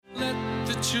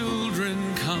children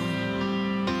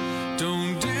come.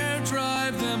 Don't dare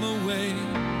drive them away.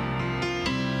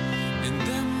 In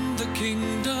them the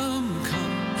kingdom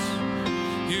comes.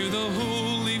 Hear the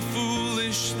holy,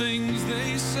 foolish things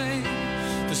they say.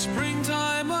 The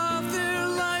springtime of their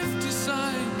life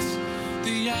decides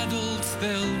the adults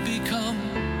they'll become.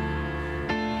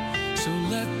 So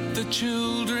let the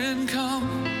children come.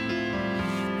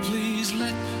 Please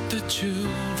let the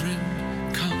children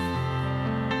come.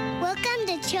 Welcome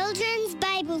to Children's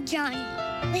Bible Journey,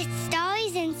 with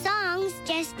stories and songs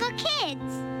just for kids.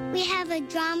 We have a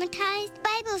dramatized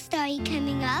Bible story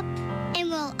coming up, and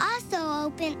we'll also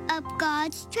open up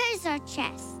God's treasure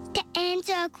chest to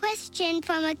answer a question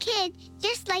from a kid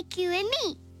just like you and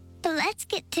me. So let's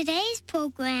get today's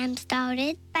program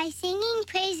started by singing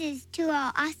praises to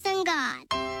our awesome God.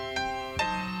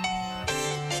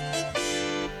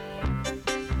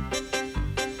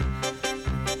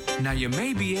 Now, you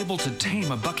may be able to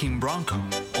tame a bucking bronco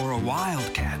or a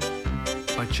wildcat,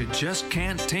 but you just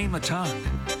can't tame a tongue.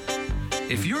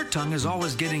 If your tongue is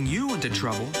always getting you into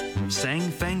trouble, saying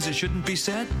things that shouldn't be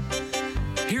said,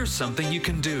 here's something you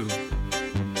can do.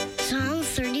 Psalm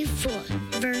 34,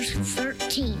 verse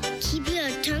 13. Keep your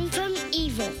tongue from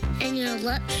evil and your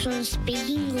lips from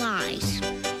speaking lies.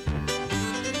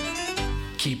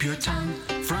 Keep your tongue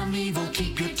from evil,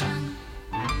 keep your tongue.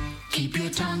 Keep your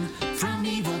tongue from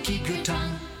evil, keep your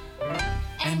tongue.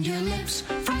 And your lips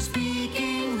from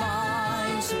speaking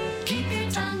lies. Keep your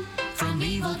tongue from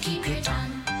evil, keep your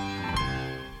tongue.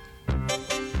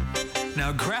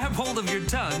 Now grab hold of your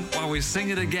tongue while we sing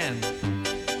it again.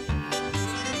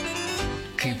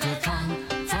 Keep your tongue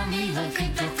from evil,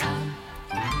 keep your tongue.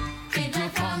 Keep your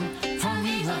tongue from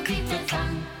evil, keep your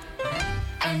tongue.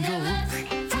 And your lips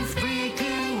from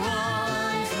speaking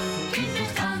lies. Keep your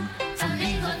tongue from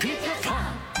evil, keep your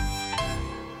tongue.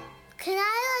 Can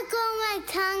I let go of my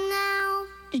tongue now?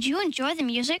 Did you enjoy the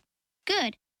music?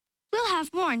 Good. We'll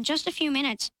have more in just a few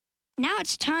minutes. Now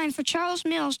it's time for Charles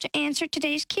Mills to answer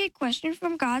today's kid question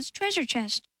from God's treasure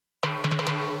chest.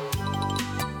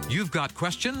 You've got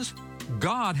questions?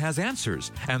 God has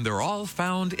answers, and they're all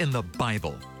found in the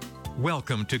Bible.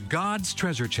 Welcome to God's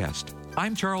treasure chest.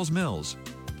 I'm Charles Mills.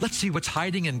 Let's see what's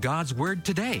hiding in God's Word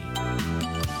today.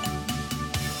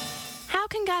 How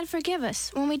can God forgive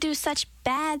us when we do such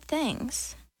bad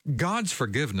things? God's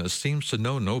forgiveness seems to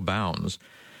know no bounds.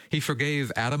 He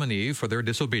forgave Adam and Eve for their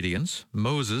disobedience,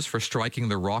 Moses for striking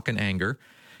the rock in anger,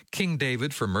 King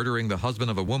David for murdering the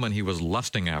husband of a woman he was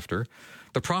lusting after,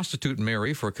 the prostitute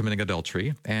Mary for committing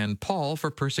adultery, and Paul for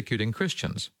persecuting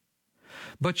Christians.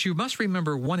 But you must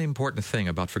remember one important thing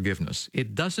about forgiveness.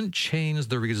 It doesn't change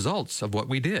the results of what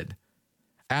we did.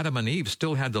 Adam and Eve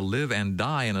still had to live and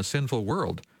die in a sinful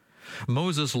world.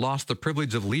 Moses lost the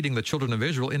privilege of leading the children of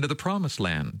Israel into the promised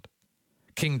land.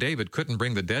 King David couldn't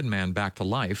bring the dead man back to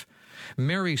life.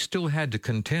 Mary still had to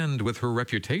contend with her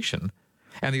reputation.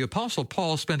 And the Apostle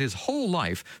Paul spent his whole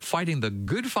life fighting the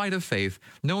good fight of faith,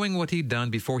 knowing what he'd done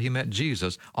before he met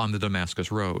Jesus on the Damascus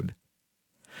Road.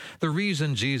 The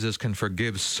reason Jesus can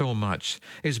forgive so much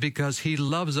is because he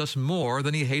loves us more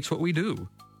than he hates what we do.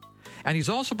 And he's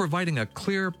also providing a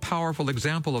clear, powerful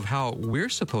example of how we're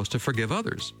supposed to forgive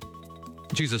others.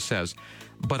 Jesus says,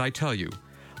 "But I tell you,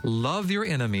 love your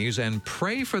enemies and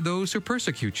pray for those who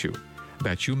persecute you,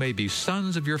 that you may be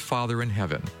sons of your Father in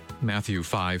heaven." Matthew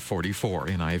 5:44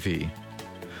 NIV.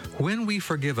 When we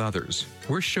forgive others,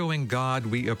 we're showing God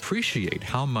we appreciate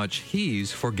how much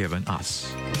He's forgiven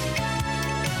us.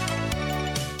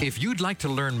 If you'd like to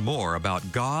learn more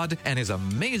about God and His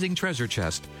amazing treasure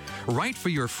chest, write for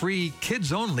your free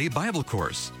kids-only Bible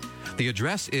course. The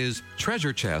address is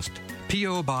Treasure Chest,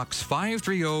 P.O. Box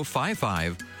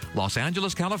 53055, Los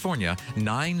Angeles, California,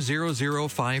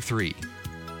 90053.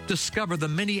 Discover the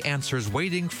many answers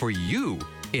waiting for you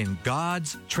in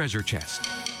God's treasure chest.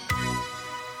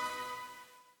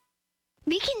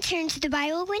 We can turn to the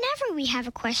Bible whenever we have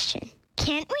a question,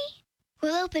 can't we?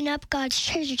 We'll open up God's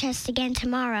treasure chest again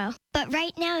tomorrow. But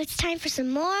right now it's time for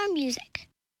some more music.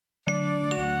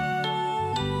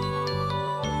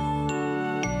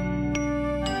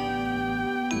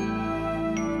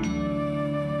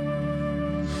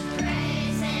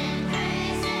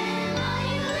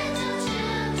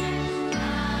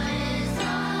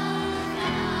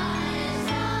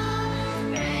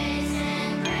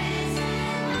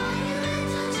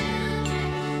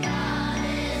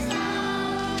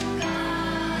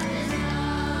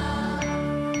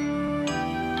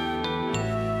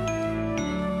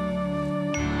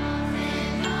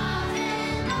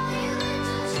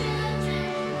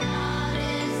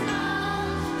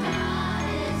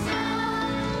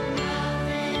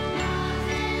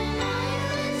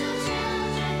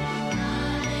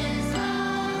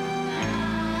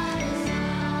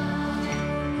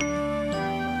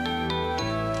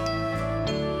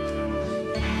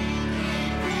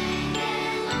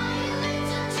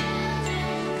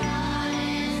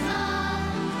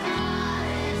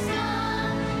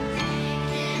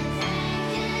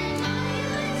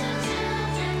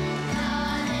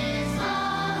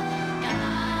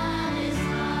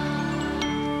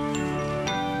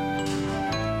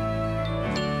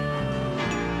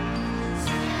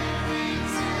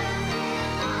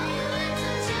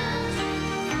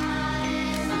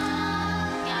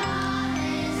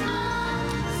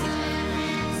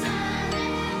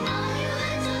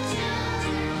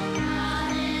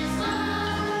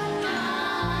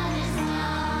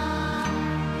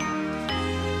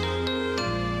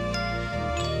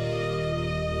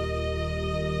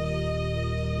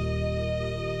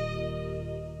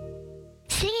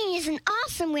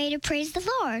 awesome way to praise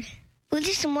the Lord. We'll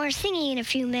do some more singing in a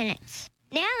few minutes.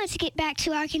 Now let's get back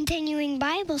to our continuing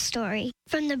Bible story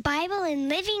from the Bible in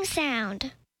Living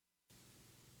Sound.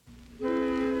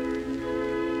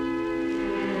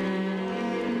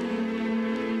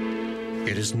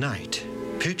 It is night,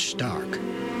 pitch dark.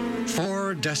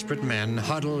 4 desperate men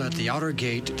huddle at the outer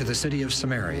gate to the city of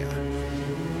Samaria.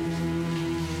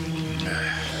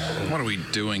 What are we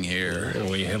doing here?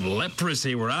 We have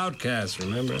leprosy. We're outcasts,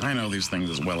 remember? I know these things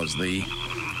as well as thee.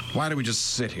 Why do we just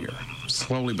sit here,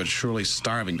 slowly but surely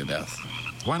starving to death?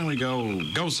 Why don't we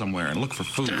go somewhere and look for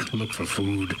food? Look for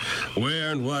food.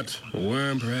 Where and what? A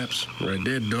worm, perhaps? Or a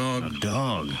dead dog? A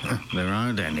dog? There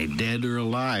aren't any, dead or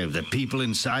alive. The people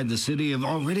inside the city have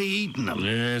already eaten them.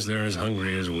 Yes, they're as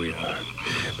hungry as we are.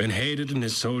 Ben Hadad and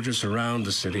his soldiers surround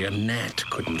the city. A gnat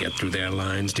couldn't get through their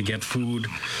lines to get food.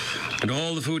 And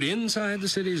all the food inside the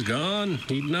city's gone,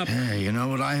 eaten up. You know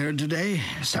what I heard today?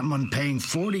 Someone paying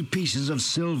 40 pieces of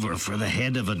silver for the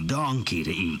head of a donkey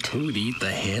to eat. Who'd eat the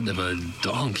head of a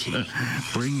donkey?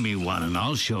 Bring me one and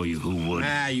I'll show you who would.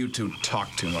 You two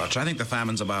talk too much. I think the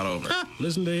famine's about over.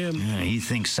 Listen to him. He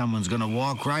thinks someone's going to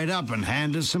walk right up and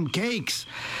hand us some cakes.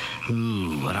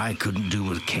 Ooh, what I couldn't do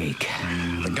with cake.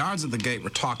 The guards at the gate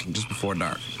were talking just before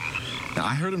dark. Now,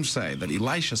 I heard him say that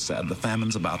Elisha said the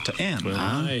famine's about to end. Well,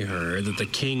 I heard that the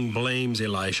king blames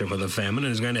Elisha for the famine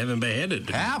and is going to have him beheaded.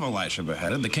 Have Elisha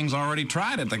beheaded? The king's already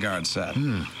tried it, the guard said.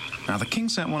 Now, the king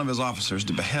sent one of his officers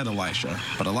to behead Elisha,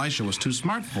 but Elisha was too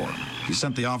smart for him. He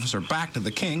sent the officer back to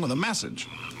the king with a message.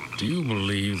 Do you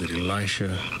believe that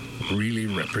Elisha really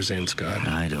represents God?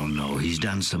 I don't know. He's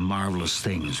done some marvelous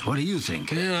things. What do you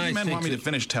think? Yeah, You men want me to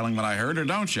finish telling what I heard, or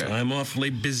don't you? I'm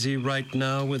awfully busy right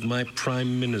now with my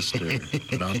prime minister,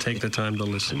 but I'll take the time to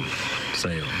listen.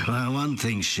 Say on. Well, one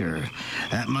thing's sure.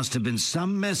 That must have been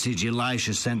some message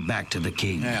Elisha sent back to the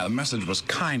king. Yeah, the message was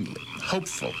kindly,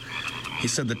 hopeful. He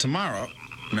said that tomorrow,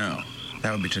 no,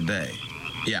 that would be today.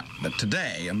 Yeah, that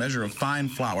today a measure of fine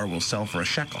flour will sell for a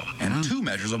shekel, and 2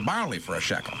 measures of barley for a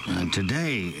shekel. And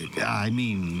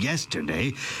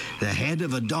yesterday, the head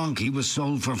of a donkey was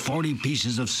sold for 40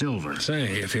 pieces of silver.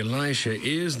 Say, if Elisha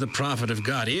is the prophet of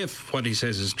God, if what he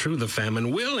says is true, the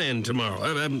famine will end tomorrow.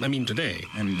 Today.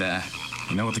 And,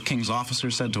 you know what the king's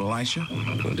officer said to Elisha?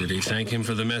 Well, did he thank him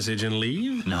for the message and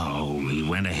leave? No, he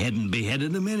went ahead and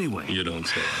beheaded him anyway. You don't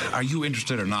say. Are you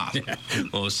interested or not?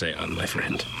 Oh, say on, my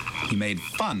friend. He made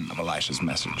fun of Elisha's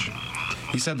message.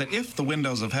 He said that if the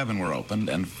windows of heaven were opened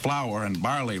and flour and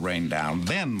barley rained down,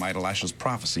 then might Elisha's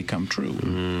prophecy come true.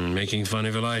 Making fun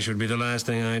of Elisha would be the last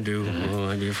thing I'd do. Oh,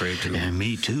 I'd be afraid to.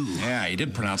 Me too. Yeah, he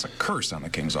did pronounce a curse on the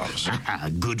king's officer.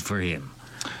 Good for him.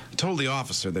 He told the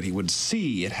officer that he would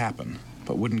see it happen,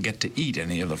 but wouldn't get to eat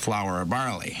any of the flour or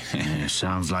barley.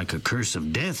 Sounds like a curse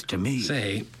of death to me.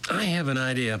 Say, I have an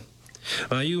idea.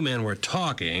 While you men were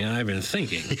talking, I've been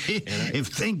thinking. If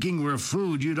thinking were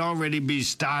food, you'd already be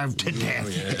starved to death.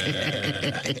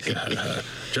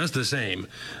 Just the same,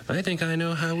 I think I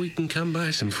know how we can come by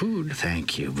some food.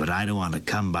 Thank you, but I don't want to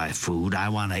come by food. I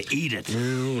want to eat it.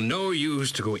 No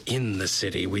use to go in the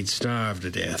city. We'd starve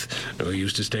to death. No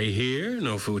use to stay here.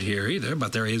 No food here either.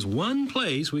 But there is one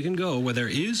place we can go where there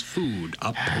is food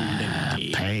up and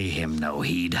empty. Pay him no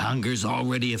heed. Hunger's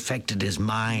already affected his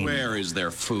mind. Where is there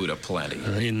food aplenty?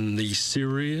 In the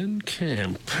Syrian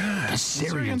camp. The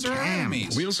Syrians are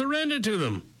enemies. We'll surrender to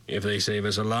them. If they save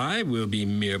us alive, we'll be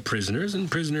mere prisoners,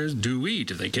 and prisoners do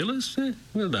eat. If they kill us,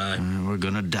 we'll die. We're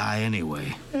gonna die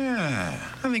anyway. Yeah,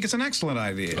 I think it's an excellent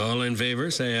idea. All in favor,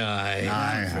 say aye.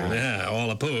 Aye. Yeah, all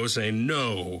opposed, say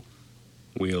no.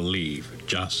 We'll leave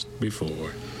just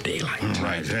before daylight.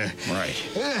 Right.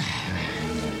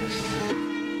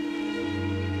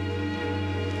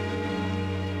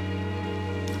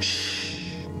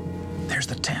 There's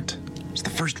the tent. It's the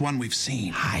first one we've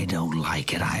seen. I don't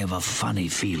like it. I have a funny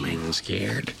feeling. I'm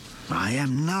scared. I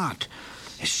am not.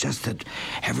 It's just that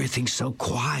everything's so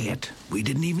quiet. We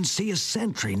didn't even see a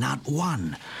sentry, not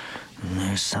one.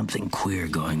 There's something queer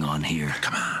going on here.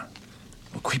 Come on.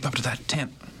 We'll creep up to that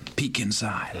tent, peek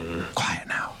inside. Quiet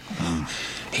now.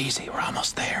 Easy, we're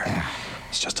almost there.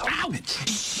 It's just a little bit.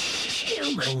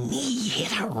 My knee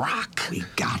hit a rock. We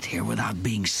got here without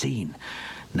being seen.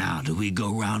 Now, do we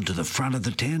go round to the front of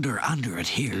the tent or under it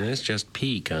here? Let's just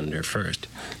peek under first.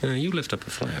 You lift up the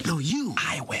flap. No, you.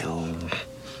 I will.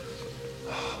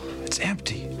 It's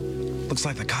empty. Looks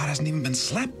like the cot hasn't even been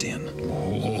slept in.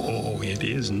 Oh, it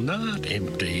is not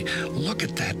empty. Look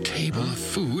at that table of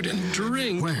food and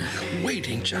drink. Where?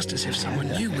 Waiting just as if someone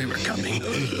knew we were coming.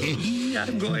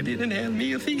 I'm going in and have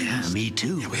me a feast. Yeah, me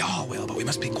too. Yeah, we all will, but we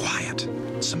must be quiet.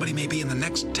 Somebody may be in the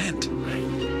next tent.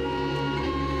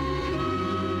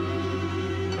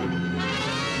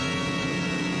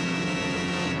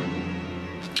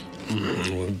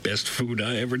 Best food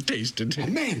I ever tasted.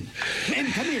 Men,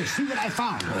 come here. See what I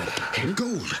found.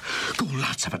 Gold,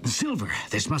 lots of it, and silver.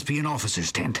 This must be an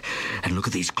officer's tent. And look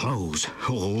at these clothes.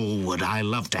 Oh, would I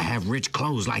love to have rich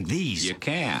clothes like these. You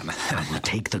can. We'll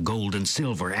take the gold and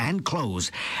silver and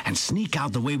clothes and sneak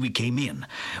out the way we came in.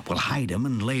 We'll hide them,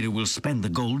 and later we'll spend the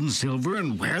gold and silver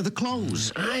and wear the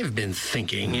clothes. I've been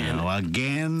thinking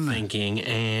again? Thinking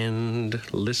and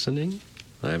listening.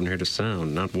 I haven't heard a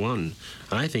sound, not one.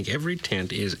 I think every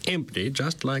tent is empty,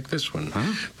 just like this one.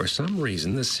 Huh? For some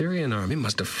reason, the Syrian army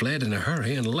must have fled in a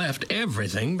hurry and left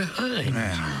everything behind.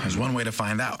 Well, there's one way to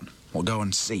find out. We'll go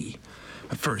and see.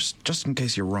 But first, just in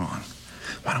case you're wrong,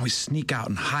 why don't we sneak out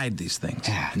and hide these things?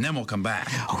 Yeah. And then we'll come back.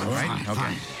 Oh, all right?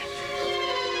 Fine.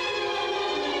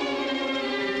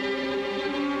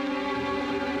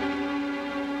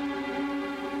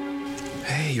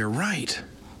 Hey, you're right.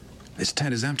 This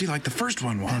tent is empty like the first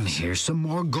one was. And here's some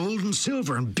more gold and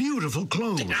silver and beautiful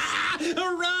clothes.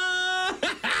 Hurrah!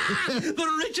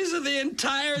 The riches of the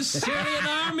entire Syrian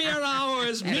army are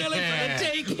ours, merely for the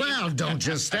taking. Well, don't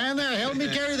just stand there. Help me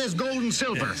carry this gold and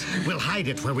silver. We'll hide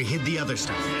it where we hid the other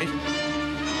stuff.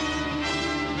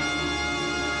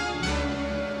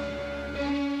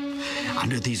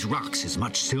 Under these rocks is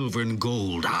much silver and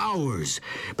gold, ours.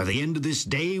 By the end of this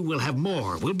day, we'll have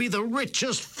more. We'll be the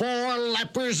richest 4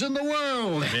 lepers in the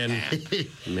world.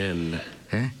 Men,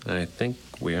 Huh? I think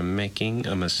we're making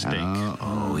a mistake.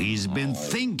 Oh, he's been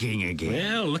thinking again.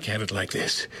 Well, look at it like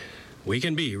this. We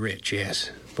can be rich,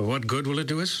 yes. But what good will it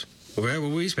do us? Where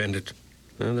will we spend it?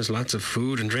 Well, there's lots of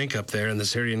food and drink up there in the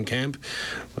Syrian camp.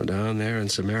 Well, down there in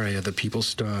Samaria, the people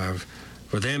starve.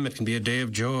 For them, it can be a day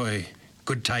of joy,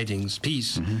 good tidings,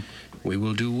 peace. Mm-hmm. We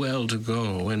will do well to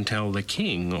go and tell the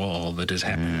king all that has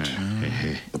happened.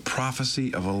 The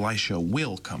prophecy of Elisha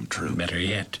will come true. Better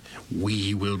yet,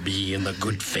 we will be in the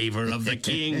good favor of the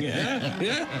king.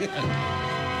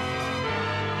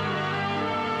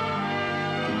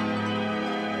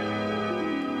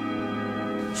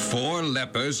 4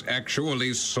 lepers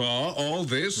actually saw all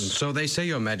this? So they say,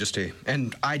 Your Majesty,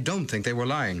 and I don't think they were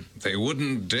lying. They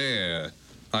wouldn't dare.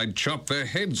 I'd chop their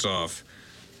heads off.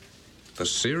 The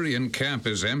Syrian camp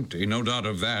is empty, no doubt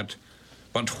of that.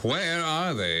 But where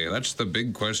are they? That's the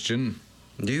big question.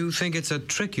 Do you think it's a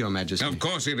trick, Your Majesty? Of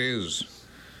course it is.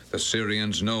 The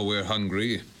Syrians know we're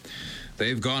hungry.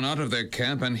 They've gone out of their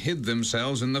camp and hid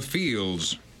themselves in the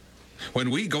fields. When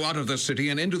we go out of the city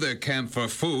and into their camp for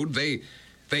food, they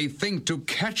think to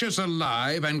catch us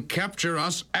alive and capture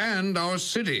us and our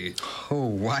city. Oh,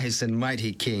 wise and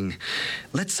mighty king.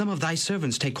 Let some of thy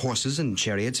servants take horses and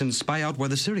chariots and spy out where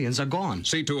the Syrians are gone.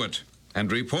 See to it, and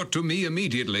report to me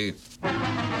immediately.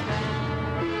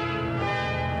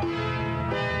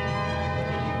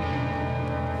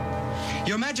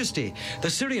 Your Majesty, the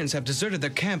Syrians have deserted their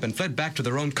camp and fled back to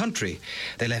their own country.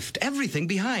 They left everything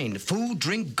behind: food,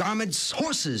 drink, garments,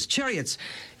 horses, chariots,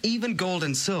 even gold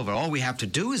and silver. All we have to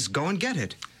do is go and get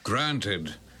it.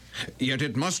 Granted. Yet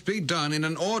it must be done in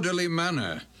an orderly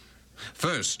manner.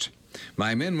 First,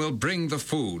 my men will bring the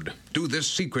food. Do this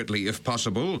secretly, if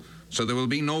possible, so there will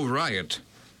be no riot.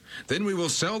 Then we will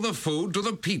sell the food to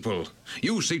the people.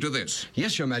 You see to this.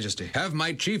 Yes, Your Majesty. Have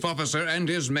my chief officer and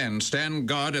his men stand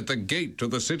guard at the gate to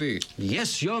the city.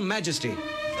 Yes, Your Majesty.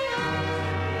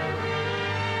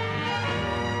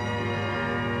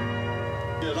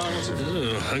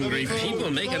 Hungry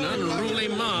people make an unruly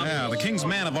mob. Yeah, the king's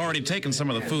men have already taken some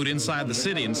of the food inside the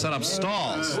city and set up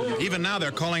stalls. Even now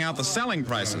they're calling out the selling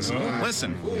prices.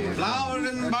 Listen. Flour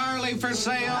and barley for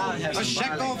sale. A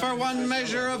shekel for 1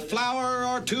 measure of flour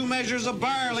or 2 measures of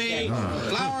barley.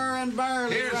 Flour and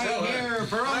barley here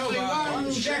for only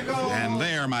 1 shekel. And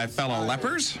there, my fellow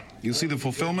lepers, you see the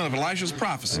fulfillment of Elisha's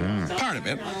prophecy. Part of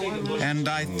it. And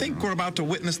I think we're about to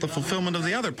witness the fulfillment of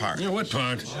the other part. Yeah, what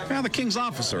part? Well, the king's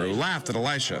officer who laughed at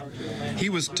Elisha. He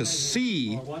was to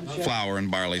see flour and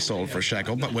barley sold for a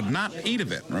shekel, but would not eat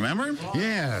of it, remember?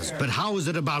 Yes, but how is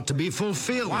it about to be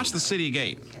fulfilled? Watch the city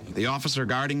gate. The officer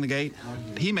guarding the gate,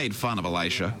 he made fun of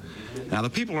Elisha. Now, the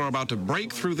people are about to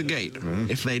break through the gate.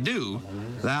 If they do,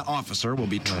 that officer will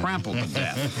be trampled to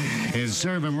death. It'll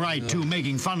serve him right, too,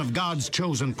 making fun of God's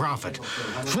chosen prophet.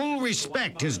 Full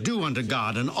respect is due unto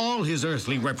God and all his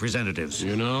earthly representatives.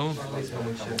 You know,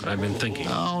 I've been thinking.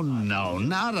 Oh, no,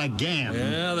 not again.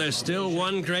 Yeah, there's still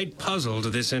one great puzzle to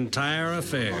this entire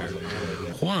affair.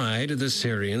 Why did the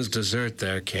Syrians desert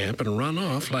their camp and run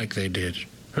off like they did?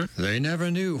 Huh? They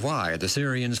never knew why the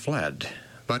Syrians fled,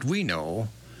 but we know.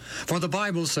 For the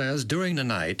Bible says, during the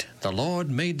night, the Lord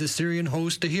made the Syrian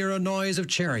host to hear a noise of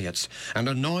chariots and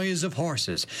a noise of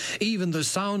horses, even the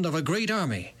sound of a great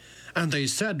army. And they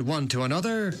said one to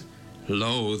another,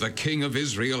 Lo, the king of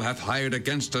Israel hath hired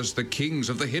against us the kings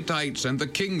of the Hittites and the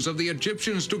kings of the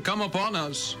Egyptians to come upon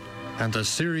us. And the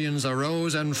Syrians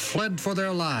arose and fled for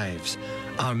their lives.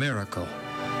 A miracle.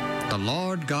 The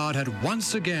Lord God had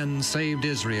once again saved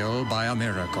Israel by a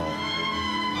miracle.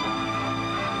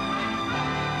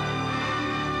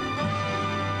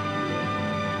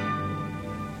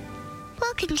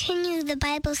 We'll continue the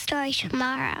Bible story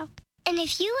tomorrow. And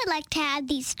if you would like to add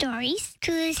these stories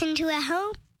to listen to at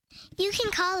home, you can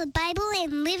call the Bible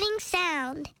in Living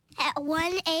Sound at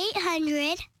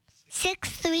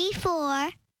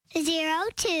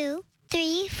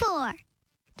 1-800-634-0234.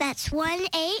 That's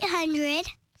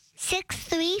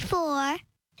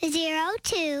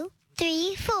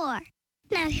 1-800-634-0234.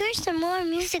 Now here's some more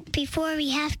music before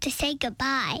we have to say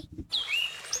goodbye.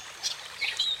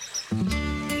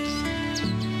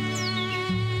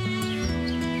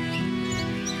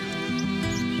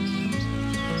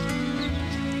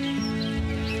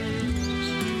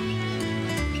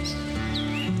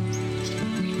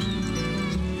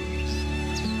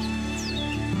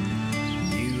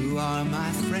 You are my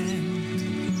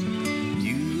friend.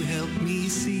 You help me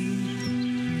see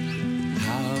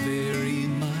how very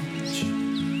much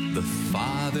the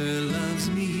Father loves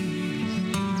me.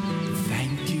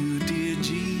 Thank you, dear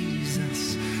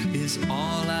Jesus, is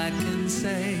all I can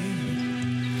say.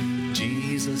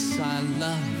 Jesus, I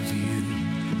love you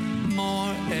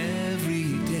more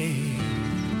every day.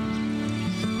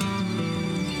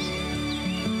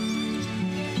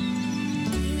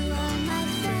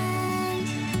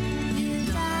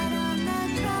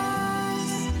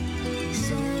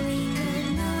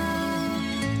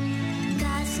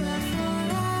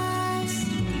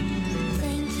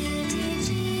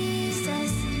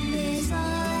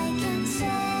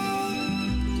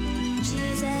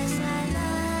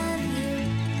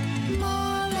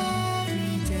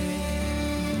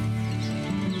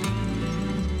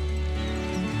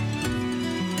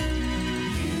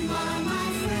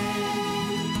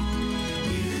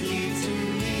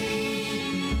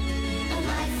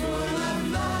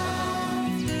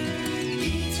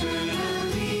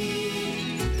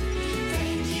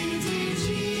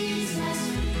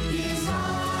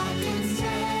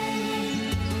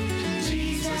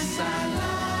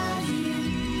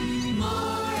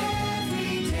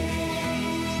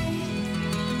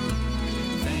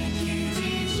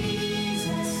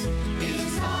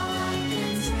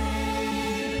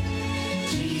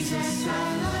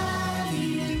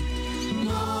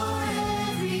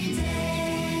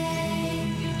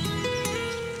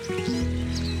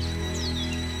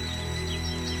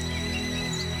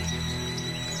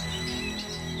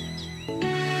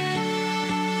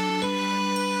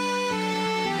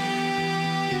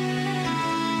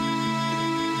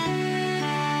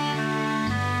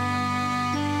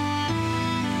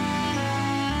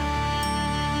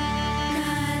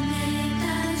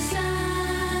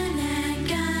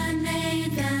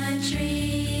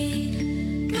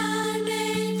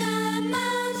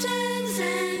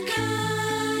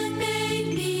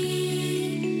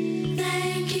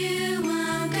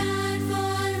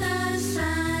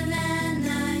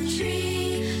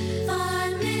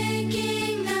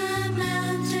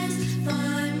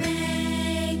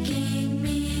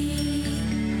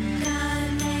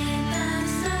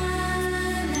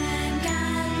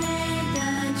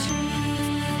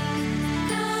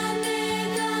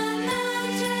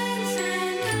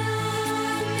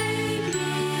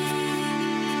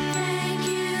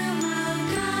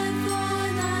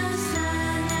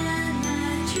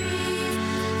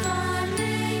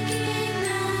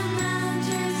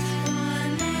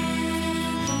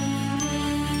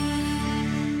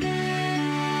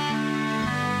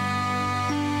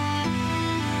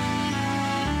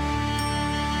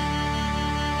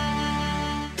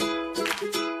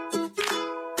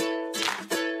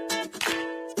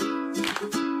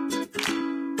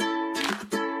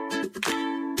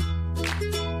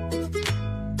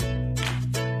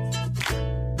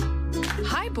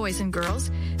 Boys and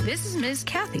girls, this is Ms.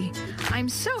 Kathy. I'm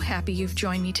so happy you've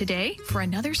joined me today for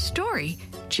another story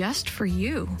just for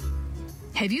you.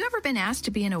 Have you ever been asked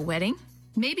to be in a wedding?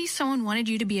 Maybe someone wanted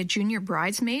you to be a junior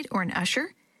bridesmaid or an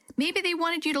usher. Maybe they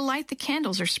wanted you to light the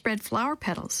candles or spread flower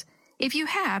petals. If you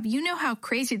have, you know how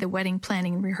crazy the wedding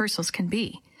planning and rehearsals can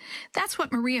be. That's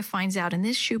what Maria finds out in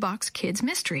this Shoebox Kids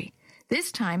mystery.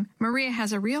 This time, Maria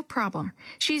has a real problem.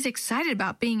 She's excited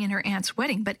about being in her aunt's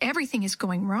wedding, but everything is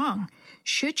going wrong.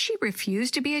 Should she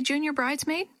refuse to be a junior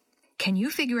bridesmaid? Can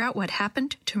you figure out what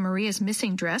happened to Maria's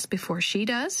missing dress before she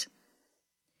does?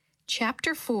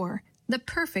 Chapter 4, The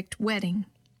Perfect Wedding.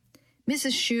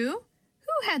 Mrs. Shue,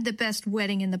 who had the best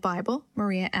wedding in the Bible?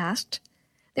 Maria asked.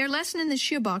 Their lesson in the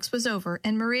shoebox was over,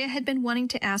 and Maria had been wanting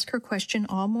to ask her question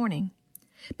all morning.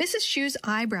 Mrs. Shue's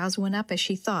eyebrows went up as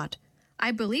she thought,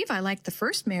 I believe I like the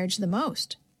first marriage the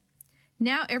most.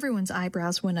 Now everyone's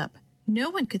eyebrows went up. No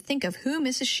one could think of who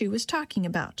Mrs. Shue was talking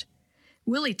about.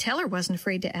 Willie Teller wasn't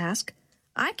afraid to ask,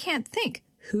 I can't think.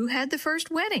 Who had the first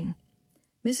wedding?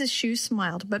 Mrs. Shue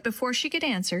smiled, but before she could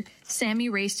answer, Sammy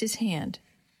raised his hand.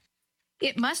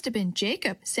 It must have been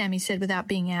Jacob, Sammy said without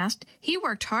being asked. He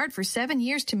worked hard for 7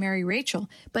 years to marry Rachel,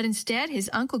 but instead his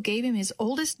uncle gave him his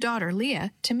oldest daughter,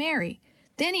 Leah, to marry.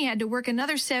 Then he had to work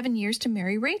another 7 years to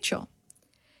marry Rachel.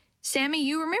 Sammy,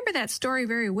 you remember that story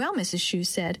very well, Mrs. Shue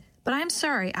said, but I'm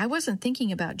sorry, I wasn't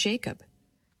thinking about Jacob.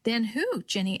 Then who?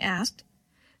 Jenny asked.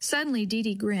 Suddenly Dee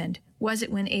Dee grinned. Was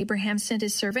it when Abraham sent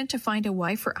his servant to find a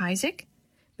wife for Isaac?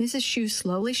 Mrs. Shue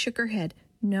slowly shook her head.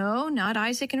 No, not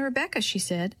Isaac and Rebekah, she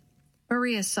said.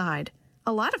 Maria sighed.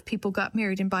 A lot of people got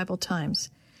married in Bible times.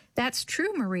 That's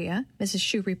true, Maria, Mrs.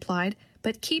 Shue replied,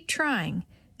 but keep trying.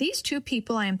 These two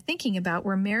people I am thinking about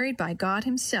were married by God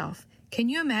himself. Can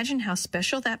you imagine how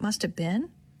special that must have been?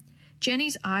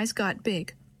 Jenny's eyes got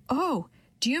big. Oh,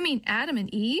 do you mean Adam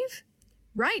and Eve?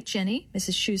 Right, Jenny,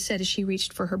 Mrs. Shue said as she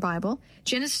reached for her Bible.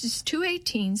 Genesis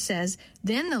 2:18 says,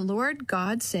 Then the Lord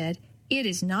God said, It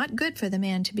is not good for the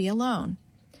man to be alone.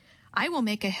 I will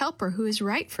make a helper who is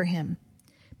right for him.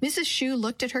 Mrs. Shue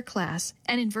looked at her class,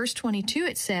 and in verse 22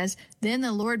 it says, Then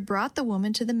the Lord brought the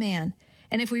woman to the man.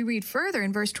 And if we read further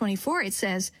in verse 24, it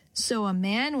says, So a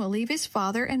man will leave his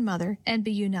father and mother and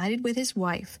be united with his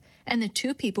wife, and the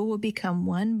two people will become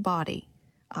one body.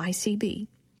 ICB.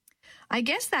 I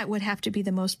guess that would have to be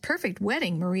the most perfect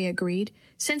wedding, Maria agreed.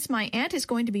 Since my aunt is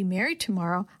going to be married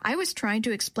tomorrow, I was trying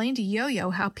to explain to Yo-Yo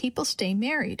how people stay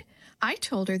married. I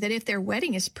told her that if their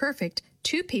wedding is perfect,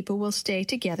 two people will stay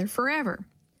together forever.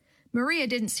 Maria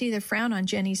didn't see the frown on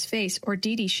Jenny's face or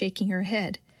Dee Dee shaking her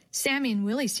head. Sammy and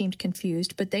Willie seemed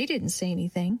confused, but they didn't say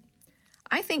anything.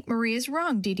 I think Maria's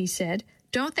wrong, Dee Dee said.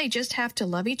 Don't they just have to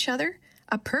love each other?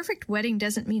 A perfect wedding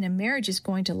doesn't mean a marriage is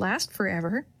going to last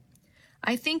forever.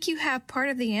 I think you have part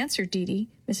of the answer, Dee Dee,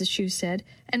 Mrs. Shue said.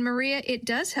 And Maria, it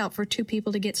does help for two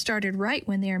people to get started right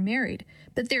when they are married.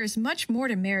 But there is much more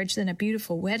to marriage than a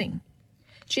beautiful wedding.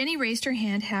 Jenny raised her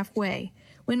hand halfway.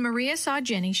 When Maria saw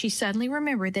Jenny, she suddenly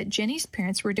remembered that Jenny's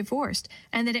parents were divorced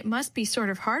and that it must be sort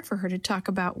of hard for her to talk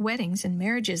about weddings and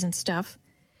marriages and stuff.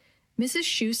 Mrs.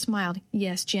 Shue smiled.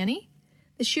 Yes, Jenny?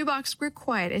 The shoebox grew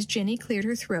quiet as Jenny cleared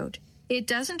her throat. It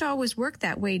doesn't always work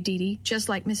that way, Dee Dee, just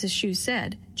like Mrs. Shue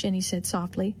said, Jenny said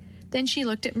softly. Then she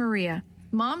looked at Maria.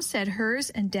 Mom said hers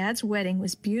and Dad's wedding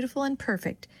was beautiful and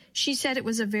perfect. She said it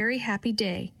was a very happy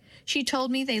day. She told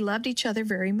me they loved each other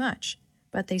very much,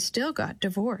 but they still got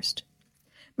divorced.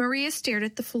 Maria stared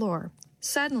at the floor.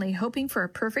 Suddenly, hoping for a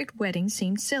perfect wedding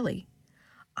seemed silly.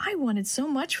 I wanted so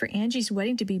much for Angie's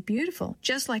wedding to be beautiful,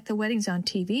 just like the weddings on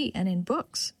TV and in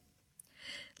books.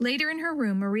 Later in her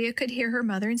room, Maria could hear her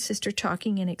mother and sister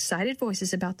talking in excited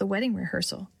voices about the wedding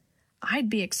rehearsal. I'd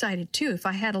be excited, too, if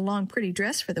I had a long, pretty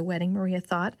dress for the wedding, Maria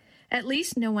thought. At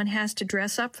least no one has to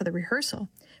dress up for the rehearsal.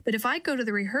 But if I go to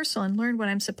the rehearsal and learn what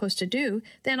I'm supposed to do,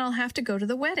 then I'll have to go to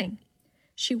the wedding.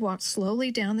 She walked slowly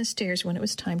down the stairs when it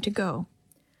was time to go.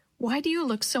 Why do you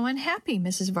look so unhappy?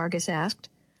 Mrs. Vargas asked.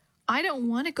 I don't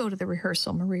want to go to the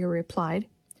rehearsal, Maria replied.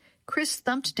 Chris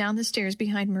thumped down the stairs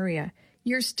behind Maria.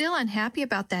 You're still unhappy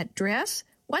about that dress?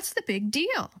 What's the big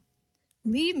deal?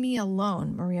 Leave me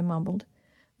alone, Maria mumbled.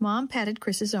 Mom patted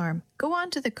Chris's arm. Go on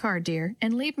to the car, dear,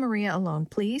 and leave Maria alone,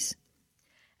 please.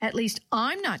 At least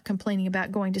I'm not complaining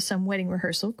about going to some wedding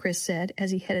rehearsal, Chris said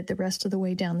as he headed the rest of the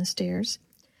way down the stairs.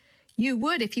 You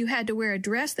would if you had to wear a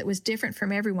dress that was different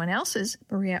from everyone else's,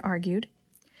 Maria argued.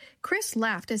 Chris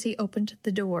laughed as he opened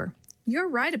the door. You're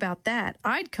right about that.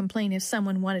 I'd complain if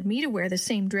someone wanted me to wear the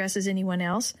same dress as anyone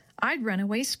else. I'd run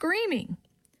away screaming.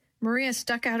 Maria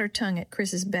stuck out her tongue at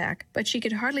Chris's back, but she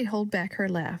could hardly hold back her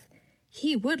laugh.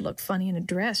 He would look funny in a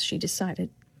dress, she decided.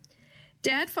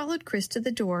 Dad followed Chris to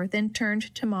the door, then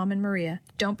turned to Mom and Maria.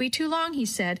 Don't be too long, he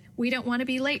said. We don't want to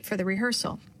be late for the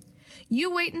rehearsal.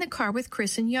 You wait in the car with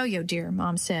Chris and Yo-Yo, dear,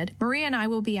 Mom said. Maria and I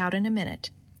will be out in a minute.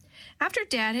 After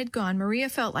Dad had gone, Maria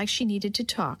felt like she needed to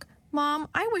talk. Mom,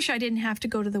 I wish I didn't have to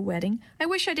go to the wedding. I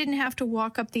wish I didn't have to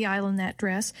walk up the aisle in that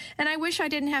dress. And I wish I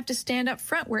didn't have to stand up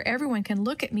front where everyone can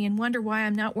look at me and wonder why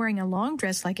I'm not wearing a long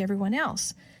dress like everyone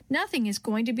else. Nothing is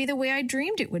going to be the way I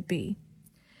dreamed it would be.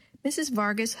 Mrs.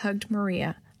 Vargas hugged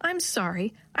Maria. I'm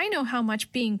sorry. I know how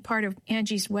much being part of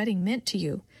Angie's wedding meant to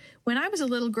you. When I was a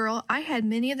little girl, I had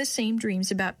many of the same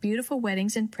dreams about beautiful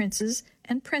weddings and princes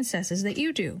and princesses that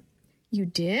you do. You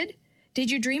did? Did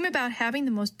you dream about having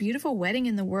the most beautiful wedding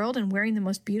in the world and wearing the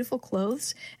most beautiful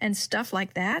clothes and stuff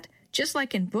like that, just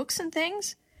like in books and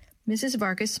things? Mrs.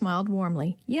 Vargas smiled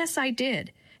warmly. Yes, I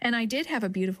did. And I did have a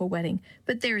beautiful wedding,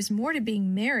 but there is more to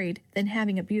being married than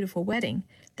having a beautiful wedding.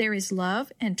 There is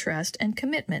love and trust and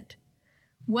commitment.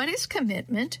 What is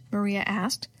commitment? Maria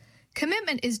asked.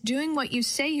 Commitment is doing what you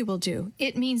say you will do.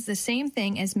 It means the same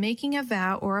thing as making a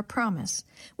vow or a promise.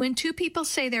 When two people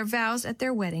say their vows at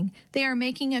their wedding, they are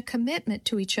making a commitment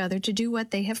to each other to do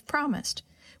what they have promised.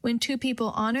 When two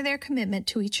people honor their commitment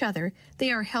to each other,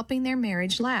 they are helping their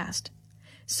marriage last.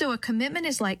 So a commitment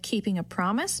is like keeping a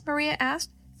promise? Maria asked,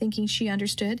 thinking she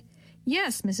understood.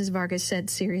 Yes, Mrs. Vargas said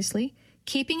seriously.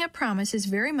 Keeping a promise is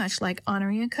very much like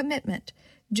honoring a commitment.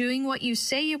 Doing what you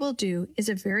say you will do is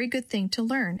a very good thing to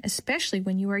learn, especially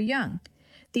when you are young.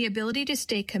 The ability to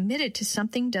stay committed to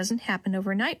something doesn't happen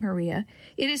overnight, Maria.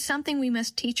 It is something we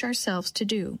must teach ourselves to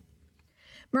do.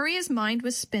 Maria's mind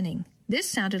was spinning. This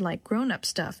sounded like grown-up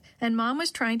stuff, and Mom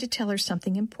was trying to tell her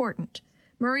something important.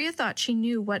 Maria thought she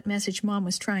knew what message Mom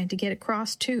was trying to get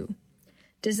across, too.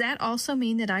 Does that also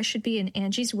mean that I should be in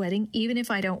Angie's wedding even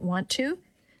if I don't want to?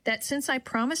 That since I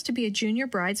promised to be a junior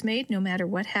bridesmaid, no matter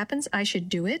what happens, I should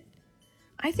do it?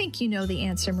 I think you know the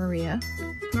answer, Maria.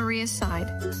 Maria sighed.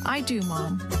 I do,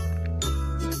 Mom.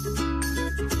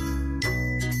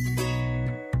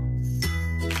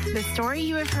 The story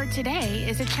you have heard today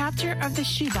is a chapter of the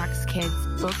Shoebox Kids,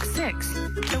 Book 6,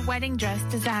 The Wedding Dress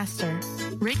Disaster,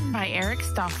 written by Eric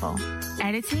Stoffel,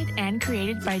 edited and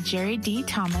created by Jerry D.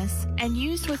 Thomas, and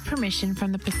used with permission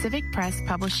from the Pacific Press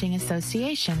Publishing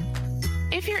Association.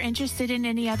 If you're interested in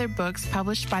any other books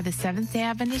published by the Seventh-day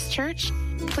Adventist Church,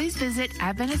 please visit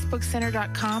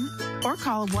AdventistBookCenter.com or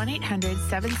call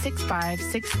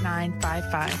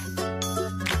 1-800-765-6955.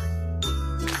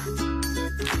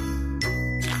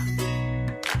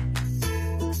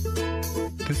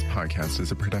 This podcast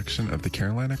is a production of the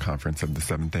Carolina Conference of the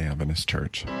Seventh-day Adventist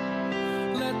Church.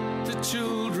 Let the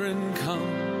children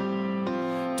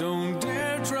come. Don't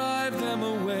dare drive them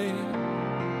away.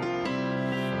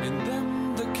 In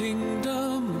them the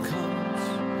kingdom comes.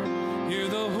 Hear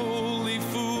the holy,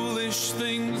 foolish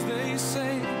things they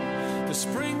say. The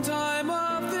springtime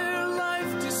of their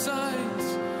life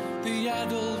decides the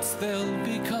adults they'll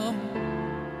become.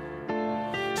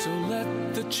 So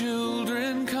let the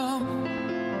children come.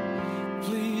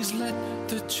 Please let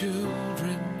the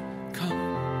children come.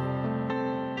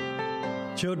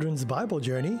 Children's Bible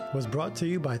Journey was brought to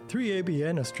you by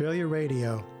 3ABN Australia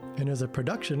Radio and is a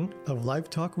production of Live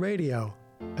Talk Radio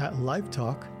at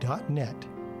livetalk.net.